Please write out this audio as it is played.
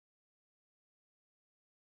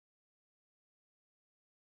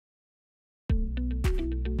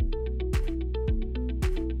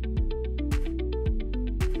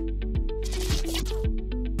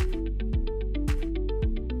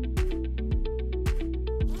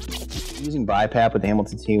Using BiPap with the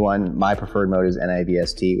Hamilton T1, my preferred mode is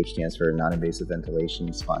NIVST, which stands for non-invasive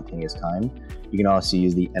ventilation, spontaneous time. You can also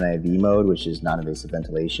use the NIV mode, which is non-invasive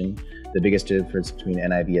ventilation. The biggest difference between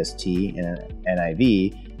NIVST and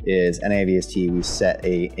NIV is NIVST, we set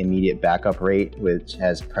a immediate backup rate, which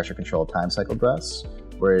has pressure controlled time cycle breaths,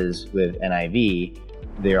 whereas with NIV,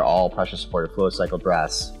 they're all pressure supported flow cycle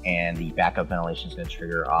breaths, and the backup ventilation is going to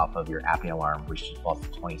trigger off of your apnea alarm, which falls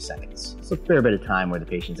for 20 seconds. It's a fair bit of time where the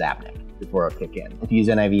patient's apneic before it'll kick in. If you use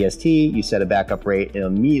NIVST, you set a backup rate, it'll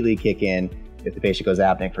immediately kick in if the patient goes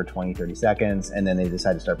apneic for 20-30 seconds, and then they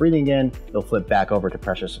decide to start breathing again, they'll flip back over to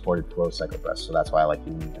pressure supported flow cycle breaths. So that's why I like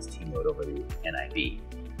using ST mode over the NIV.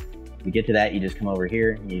 To get to that, you just come over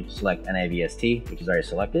here, you select NIVST, which is already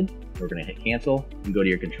selected. We're going to hit cancel and go to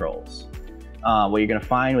your controls. What you're going to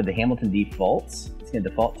find with the Hamilton defaults, it's going to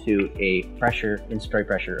default to a inspiratory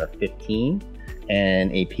pressure of 15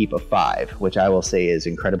 and a PEEP of 5, which I will say is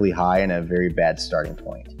incredibly high and a very bad starting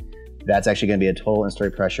point. That's actually going to be a total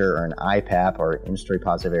inspiratory pressure, or an IPAP, or inspiratory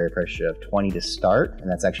positive area pressure of 20 to start, and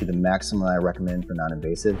that's actually the maximum I recommend for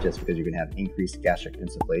non-invasive, just because you're going to have increased gastric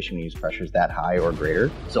insufflation when you use pressures that high or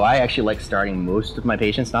greater. So I actually like starting most of my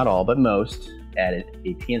patients, not all, but most, at a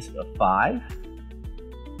PNS of 5.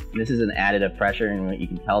 This is an additive pressure, and what you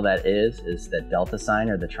can tell that is that delta sign,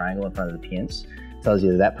 or the triangle in front of the PNS, tells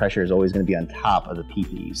you that pressure is always going to be on top of the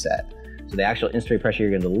PEEP that you set. So the actual inspiratory pressure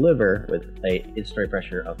you're going to deliver with a inspiratory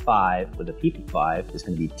pressure of 5 with a PEEP of 5 is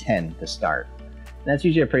going to be 10 to start. And that's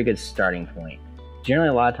usually a pretty good starting point. Generally,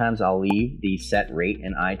 a lot of times I'll leave the set rate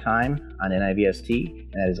and I time on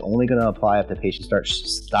NIVST, and that is only going to apply if the patient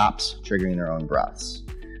stops triggering their own breaths.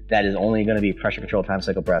 That is only going to be pressure controlled time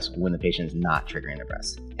cycle breaths when the patient is not triggering their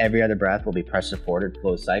breaths. Every other breath will be pressure supported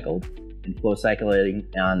flow cycled, and flow cycling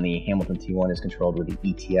on the Hamilton T1 is controlled with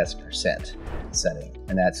the ETS % setting,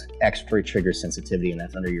 and that's expiratory trigger sensitivity, and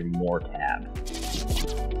that's under your More tab.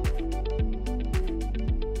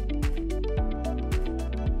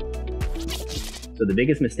 So the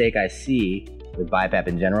biggest mistake I see with BiPap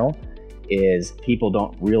in general is people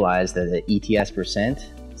don't realize that the ETS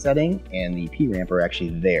 % setting and the P ramp are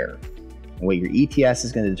actually there. And what your ETS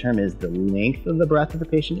is going to determine is the length of the breath that the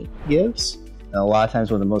patient gives. And a lot of times,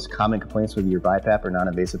 one of the most common complaints with your BiPap or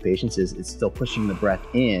non-invasive patients is it's still pushing the breath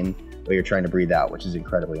in while you're trying to breathe out, which is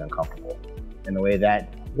incredibly uncomfortable. And the way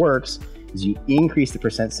that works is you increase the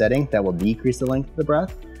 % setting, that will decrease the length of the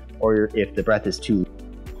breath, or if the breath is too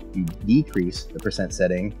long, you decrease the %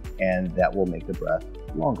 setting, and that will make the breath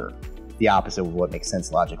longer. The opposite of what makes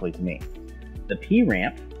sense logically to me. The P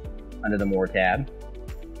ramp under the More tab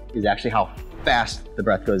is actually how fast the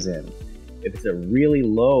breath goes in. If it's a really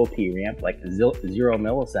low P ramp, like 0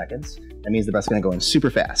 milliseconds, that means the breath's going to go in super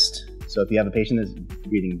fast. So if you have a patient that's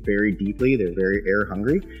breathing very deeply, they're very air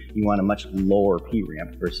hungry, you want a much lower P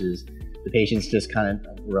ramp versus the patient's just kind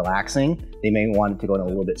of relaxing. They may want it to go in a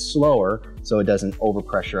little bit slower so it doesn't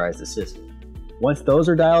overpressurize the system. Once those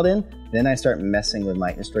are dialed in, then I start messing with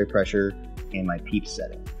my inspiratory pressure and my PEEP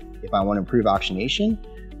setting. If I want to improve oxygenation,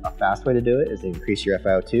 a fast way to do it is to increase your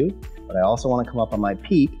FiO2, but I also want to come up on my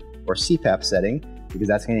PEEP or CPAP setting, because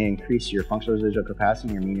that's going to increase your functional residual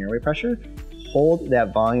capacity and your mean airway pressure. Hold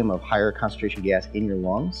that volume of higher concentration gas in your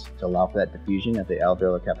lungs to allow for that diffusion at the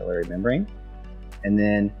alveolar capillary membrane. And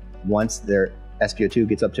then once their SpO2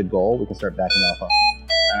 gets up to goal, we can start backing off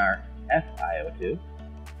on our FiO2.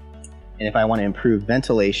 And if I want to improve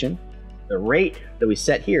ventilation, the rate that we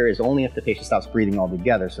set here is only if the patient stops breathing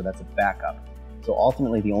altogether, so that's a backup. So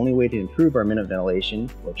ultimately, the only way to improve our minute ventilation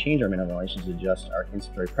or change our minute ventilation is to adjust our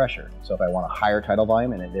inspiratory pressure. So if I want a higher tidal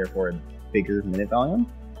volume and therefore a bigger minute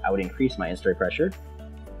volume, I would increase my inspiratory pressure,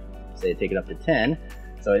 say take it up to 10.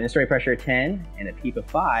 So an inspiratory pressure of 10 and a PEEP of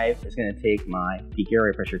 5 is going to take my peak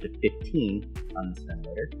airway pressure to 15 on this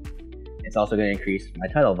ventilator. It's also going to increase my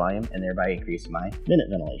tidal volume and thereby increase my minute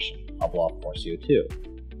ventilation. I'll blow off more CO2.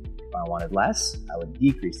 If I wanted less, I would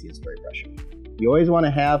decrease the inspiratory pressure. You always want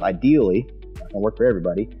to have, ideally, not going to work for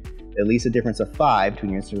everybody, at least a difference of 5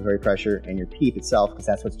 between your inspiratory pressure and your PEEP itself, because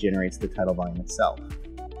that's what generates the tidal volume itself.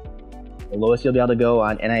 The lowest you'll be able to go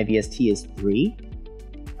on NIVST is 3.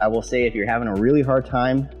 I will say if you're having a really hard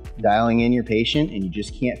time dialing in your patient and you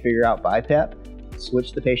just can't figure out BiPap,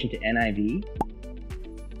 switch the patient to NIV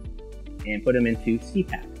and put them into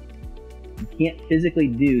CPAP. You can't physically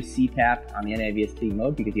do CPAP on the NIVST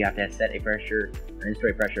mode because you have to set a pressure, an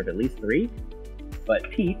inspiratory pressure of at least 3, but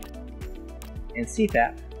PEEP and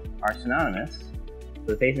CPAP are synonymous, so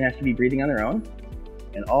the patient has to be breathing on their own,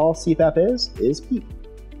 and all CPAP is PEEP,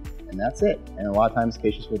 and that's it. And a lot of times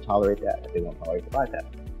patients will tolerate that if they won't tolerate the BiPap.